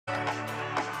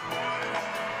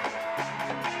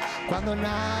cuando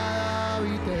nada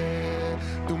habite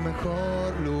tu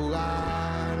mejor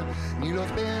lugar, ni los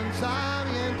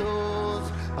pensamientos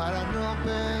para no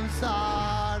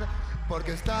pensar,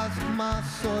 porque estás más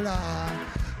sola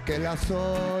que la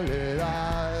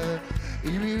soledad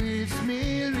y vivís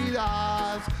mil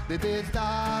vidas,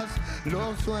 detestás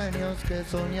los sueños que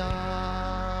soñás.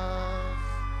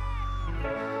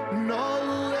 No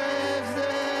dudes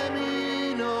de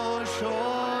mí, no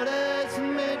llores,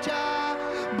 Mecha,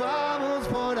 vamos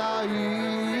por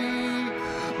ahí,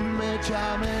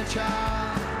 Mecha, Mecha.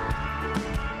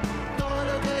 Todo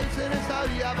lo que hice en esta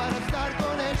vida para estar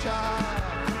con ella,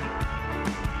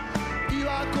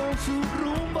 iba con su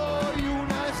rumbo y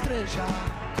una estrella.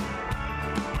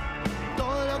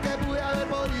 Todo lo que pude haber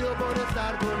podido por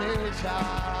estar con ella.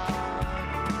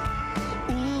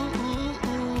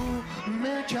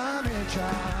 Mecha, Mecha.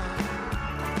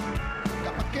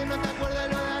 Capaz que no te acuerdas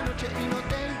de la noche y no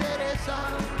te interesa.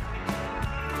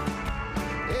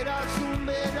 Eras un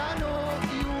verano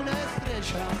y una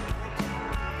estrella.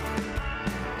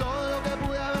 Todo lo que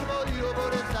pude haber podido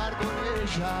por estar con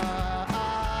ella.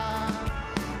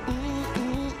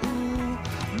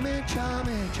 Mecha,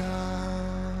 Mecha.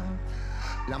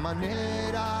 La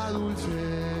manera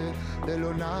dulce de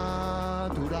lo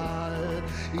natural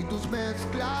y tus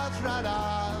mezclas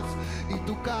raras y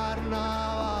tu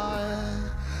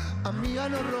carnaval. Amiga,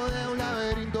 nos rodea un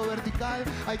laberinto vertical.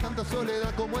 Hay tanta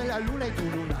soledad como en la luna y tu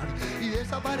lunar. Y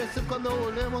desaparecer cuando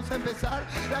volvemos a empezar.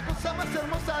 La cosa más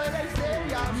hermosa de la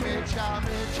histeria. Mecha,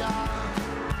 Mecha.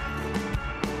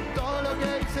 Todo lo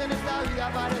que hice en esta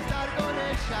vida para estar con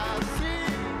ella, sí.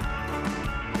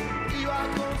 Iba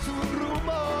con su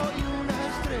rumbo y una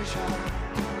estrella.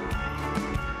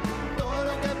 Todo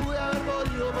lo que pude haber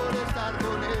podido por estar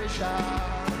con ella.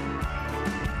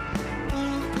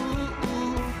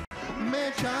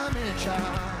 Mecha, Mecha.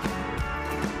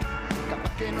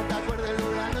 Capaz que no te acuerdes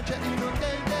de la noche y no te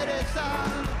interesa.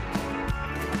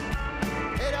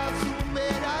 Eras un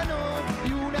verano y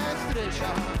una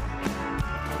estrella.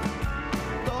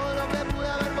 Todo lo que pude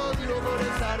haber podido por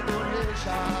estar con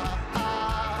ella.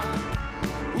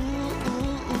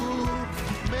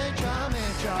 Mecha,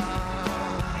 Mecha.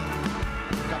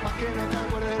 Capaz que no te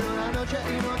acuerdes de la noche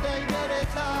y no te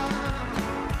interesa.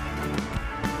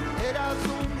 Eras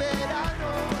un verano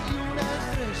y una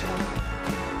estrella.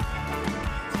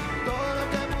 Todo lo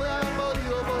que pude haber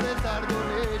podido por estar con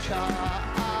ella.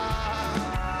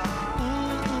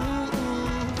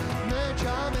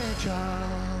 Mecha, Mecha.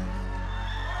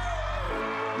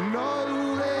 No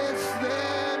dudes de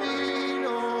mí,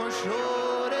 no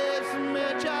llores,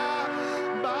 Mecha.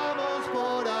 Vamos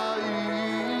por ahí.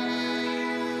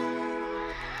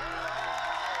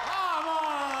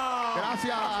 ¡Vamos!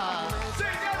 Gracias.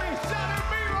 Señores, ya en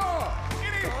vivo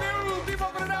en este último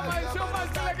programa de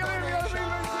Showmatch de la Academia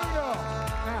 2021.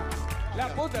 La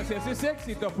puta, si haces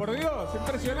éxitos, por Dios,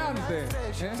 impresionante.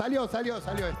 Salió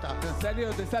esta.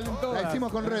 Te salen todas. La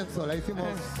hicimos con Renzo, la hicimos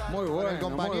muy bueno, con el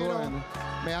compañero. muy bueno.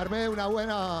 Me armé una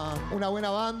buena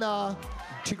banda,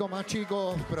 chicos más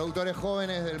chicos, productores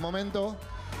jóvenes del momento.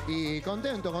 Y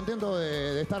contento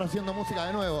de estar haciendo música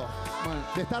de nuevo. Bueno.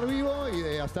 De estar vivo y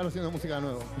de estar haciendo música de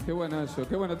nuevo. Qué bueno eso,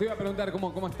 qué bueno. Te iba a preguntar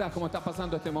cómo estás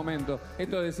pasando este momento.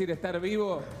 Esto de decir estar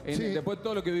vivo, Sí. después de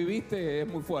todo lo que viviste, es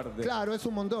muy fuerte. Claro, es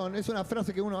un montón. Es una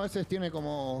frase que uno a veces tiene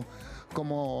como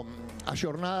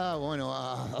ayornada, bueno,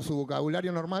 a su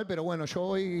vocabulario normal, pero bueno, yo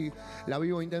hoy la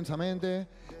vivo intensamente.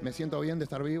 Me siento bien de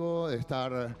estar vivo, de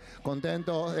estar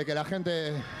contento, de que la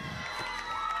gente...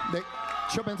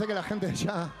 Yo pensé que la gente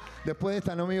ya, después de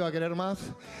esta, no me iba a querer más.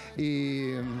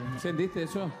 Y ¿Sentiste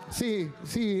eso? sí,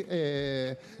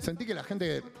 sentí que la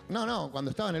gente... No,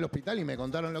 cuando estaba en el hospital y me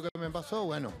contaron lo que me pasó,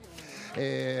 bueno,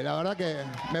 la verdad que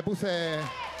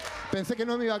pensé que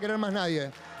no me iba a querer más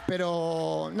nadie.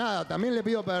 Pero nada, también le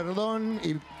pido perdón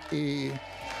y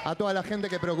a toda la gente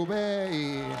que preocupé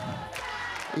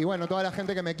y bueno, toda la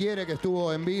gente que me quiere, que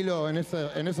estuvo en vilo en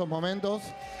esos momentos.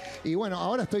 Y bueno,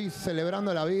 ahora estoy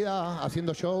celebrando la vida,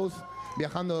 haciendo shows,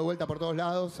 viajando de vuelta por todos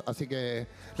lados. Así que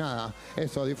nada,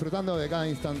 eso, disfrutando de cada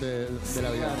instante de la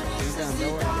vida. Me encanta,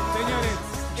 bueno. Señores,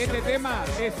 este tema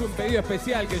es un pedido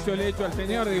especial que yo le he hecho al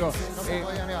señor. Digo, No se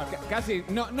podía negar. casi,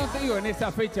 no te digo en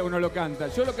esa fecha uno lo canta.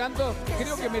 Yo lo canto,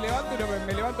 creo que me levanto y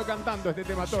me levanto cantando este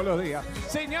tema todos los días.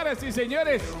 Señoras y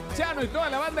señores, Chano y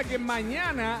toda la banda que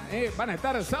mañana van a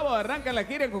estar, sábado arrancan la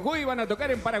gira en Jujuy, van a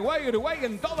tocar en Paraguay, Uruguay,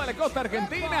 en toda la costa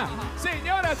argentina.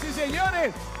 Señoras y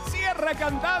señores, cierra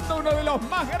cantando uno de los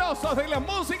más grosos de la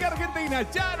música argentina.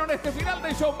 Chano en este final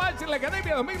de Showmatch en la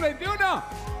Academia 2021.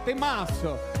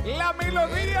 Temazo. La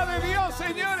melodía de Dios,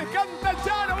 señores. Canta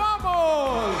Chano,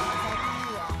 vamos.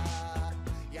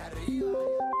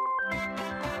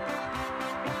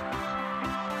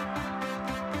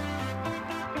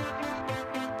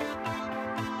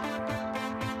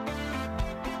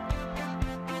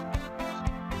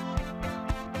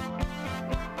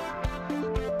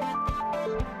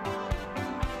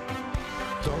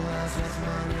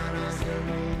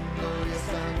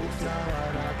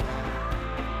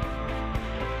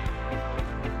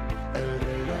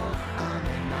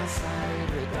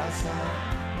 pasa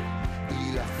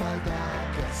y la falta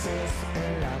que haces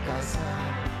en la casa.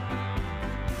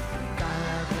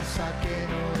 Cada cosa que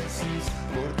no decís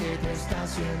porque te está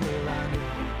haciendo daño.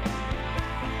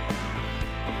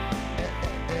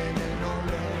 En el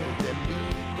nombre de mi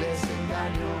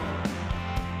desengaño,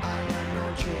 a la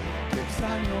noche te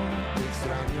extraño, te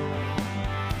extraño.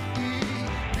 Y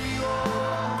vivo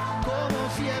como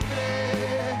siempre,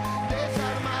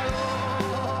 desarmado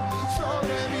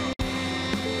sobre mí.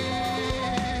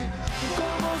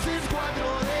 Como si es 4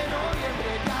 de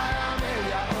noviembre, cada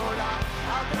media hora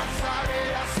atrasaré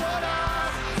las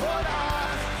horas,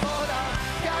 horas, horas,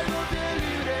 que algo te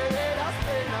libre de las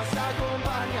penas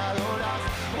acompañadoras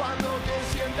cuando te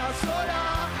sientas sola,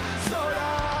 sola,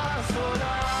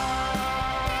 sola.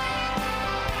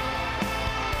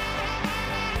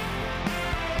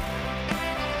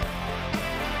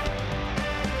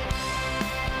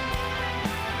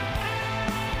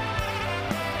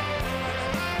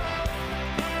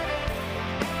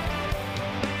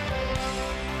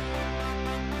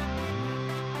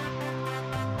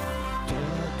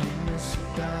 Toda tu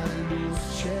mesita de luz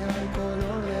lleva el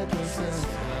color de tu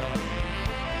esencia.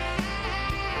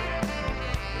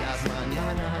 Las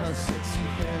mañanas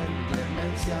exigen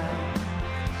clemencia,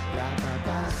 la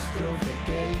catástrofe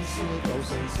que hizo tu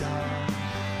ausencia.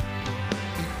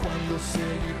 Y cuando se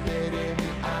libere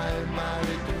mi alma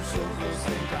de tus ojos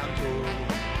de encanto,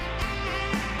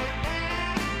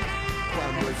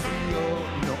 cuando el frío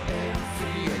no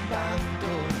enfríe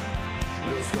tanto,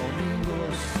 los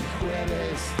domingos y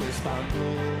jueves te espanto.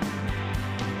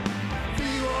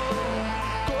 Vivo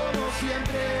como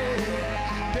siempre,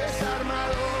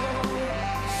 desarmado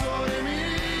sobre mí.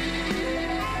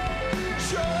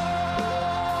 Yo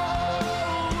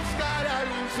buscaré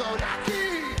algún sol aquí,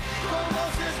 como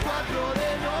si es 4 de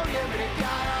noviembre,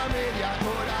 cada media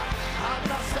hora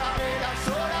atrasaré las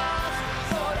horas,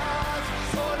 horas,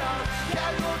 horas, que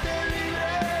algo te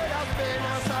libre de las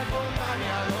penas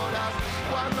acompañadoras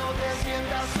cuando te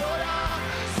sientas sola,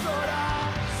 sola,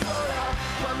 sola,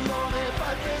 cuando me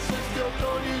faltes este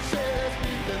otoño y se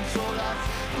despinten solas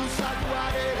tus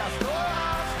acuarelas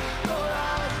todas,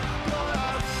 todas,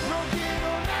 todas. No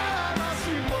quiero nada más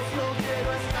sin vos, no quiero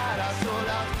estar a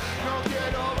solas, no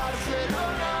quiero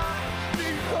Barcelona,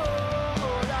 dijo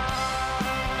hola.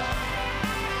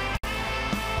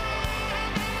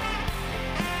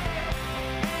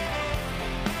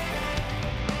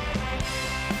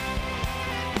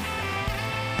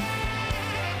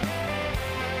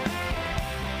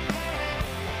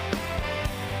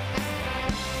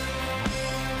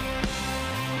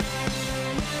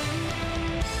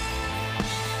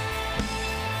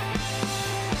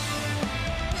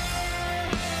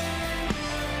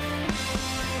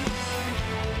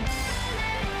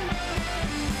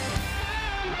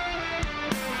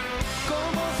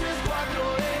 Como si es 4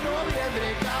 de noviembre,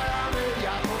 cada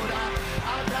media hora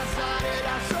atrasaré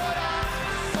las horas,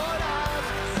 horas,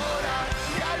 horas,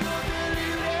 que algo te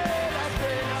libre de las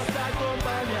penas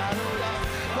acompañadoras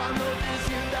cuando te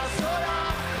sientas sola.